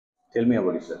Tell me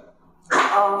about yourself.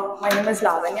 My name is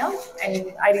Lavanya,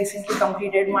 and I recently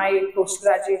completed my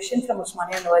post-graduation from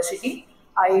Osmania University.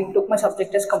 I took my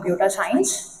subject as computer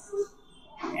science,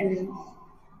 and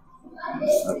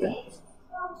Okay.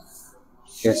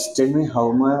 Yes. Tell me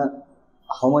how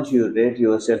much you rate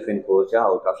yourself in Koja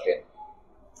out of 10.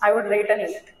 I would rate an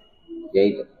 8.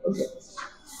 8.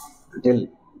 Okay.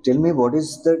 Tell me what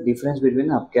is the difference between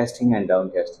upcasting and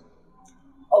downcasting?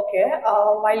 Okay,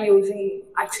 while using,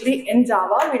 actually in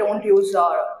Java, we don't use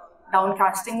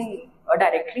downcasting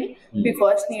directly. We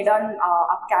first need an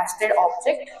upcasted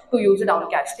object to use a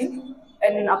downcasting.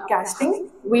 In upcasting,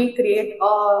 we create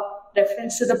a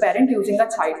reference to the parent using a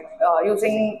child,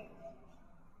 using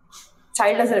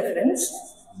child as reference,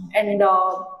 and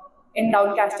in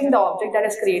downcasting, the object that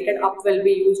is created up will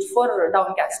be used for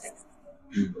downcasting.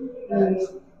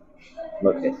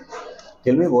 Okay.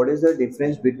 Tell me what is the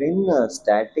difference between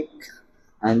static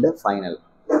and the final?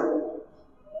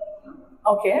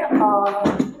 Okay.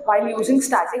 While using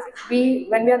static,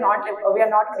 when we are not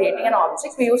creating an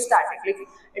object, we use static. Like,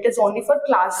 it is only for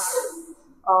class.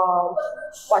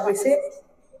 What we say.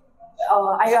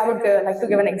 I would like to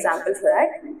give an example for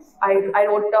that. I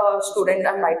wrote a student.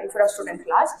 I'm writing for a student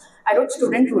class. I wrote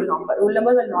student rule number. Rule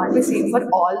number will not be same for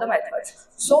all the methods.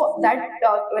 So that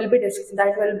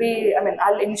will be I mean,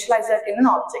 I'll initialize that in an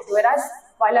object. Whereas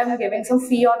while I'm giving some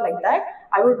fee or like that,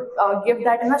 I would give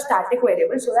that in a static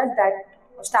variable so that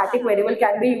static variable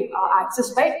can be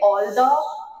accessed by all the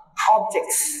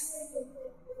objects.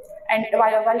 And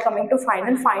while coming to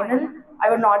final, I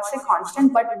would not say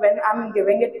constant, but when I'm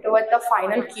giving it with the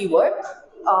final keyword,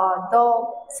 the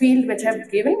field which I've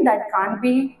given, that can't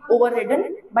be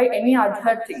overridden by any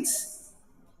other things.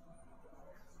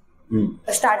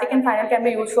 Static and final can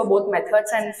be used for both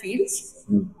methods and fields.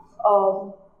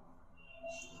 Tell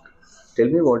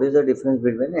me what is the difference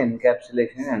between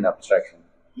encapsulation and abstraction?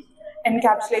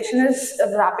 Encapsulation is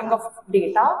a wrapping of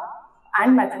data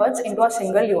and methods into a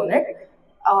single unit.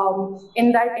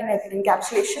 In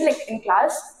encapsulation, like in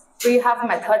class, we have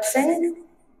methods and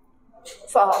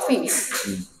fields.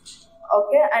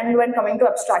 Okay, and when coming to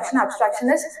abstraction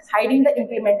is hiding the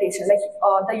implementation. Like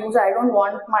the user, I don't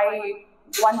want my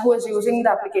one who is using the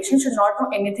application should not know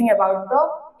anything about the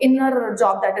inner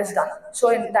job that is done. So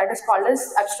that is called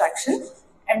as abstraction.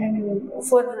 And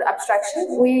for abstraction,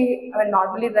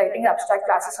 normally writing abstract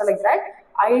classes or like that,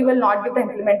 I will not give the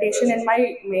implementation in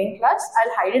my main class.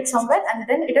 I'll hide it somewhere, and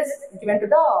then it is given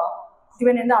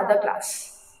in the other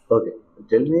class. Okay.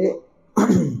 Tell me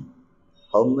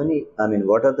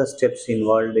what are the steps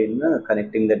involved in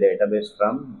connecting the database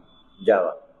from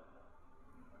Java?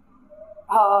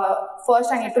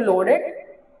 First, I need to load it.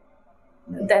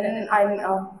 Then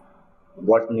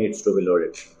what needs to be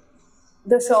loaded?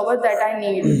 The server that I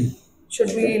need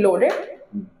should be loaded.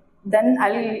 Then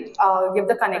I'll give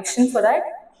the connection for that.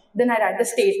 Then I write the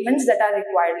statements that are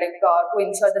required, like to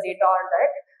insert the data or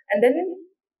that, and then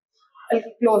I'll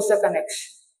close the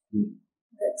connection.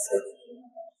 That's it.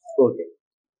 Okay.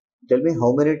 Tell me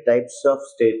how many types of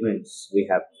statements we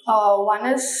have. One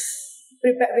is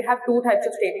we have two types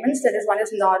of statements. That is, one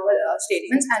is normal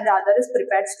statements, and the other is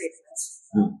prepared statements.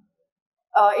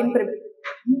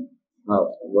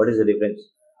 What is the difference?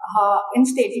 In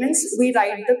statements, we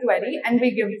write the query and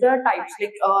we give the types.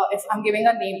 Like if I'm giving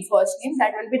a name, first name,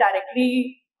 that will be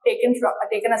directly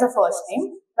taken as a first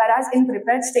name. Whereas in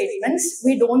prepared statements,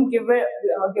 we don't give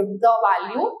the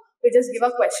value. We just give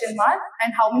a question mark,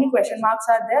 and how many question marks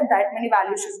are there, that many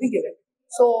values should be given.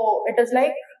 So it is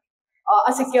like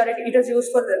a security. It is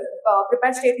used for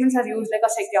prepared statements are used like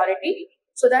a security,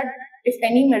 so that if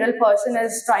any middle person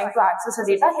is trying to access the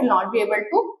data, he'll not be able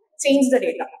to change the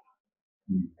data.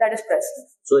 That is present.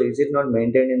 So is it not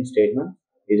maintained in statement?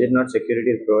 Is it not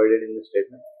security is provided in the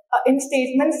statement? In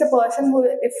statements, the person who,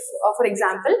 if for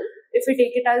example, if we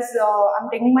take it as I'm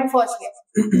taking my first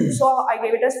name, so I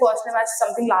gave it as first name as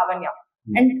something Lavanya,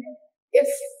 and if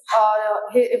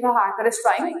a hacker is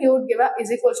trying, he would give a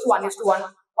is equals to 1:1,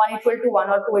 1 equal to 1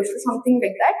 or 2 is to something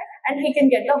like that, and he can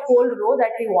get the whole row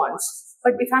that he wants.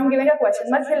 But if I'm giving a question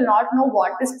mark, he'll not know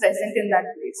what is present in that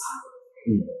place.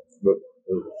 Good.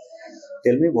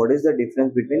 Tell me what is the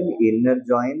difference between inner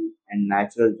join and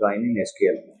natural join in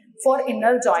SQL? For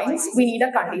inner joins, we need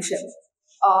a condition.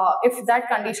 If that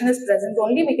condition is present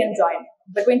only, we can join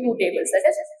between two tables. That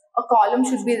is, a column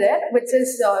should be there, which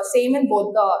is same in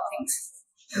both the things.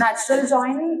 In natural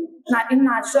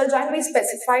join, we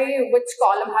specify which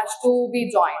column has to be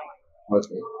joined.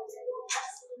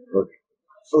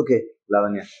 Okay,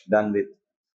 Lavanya, done with.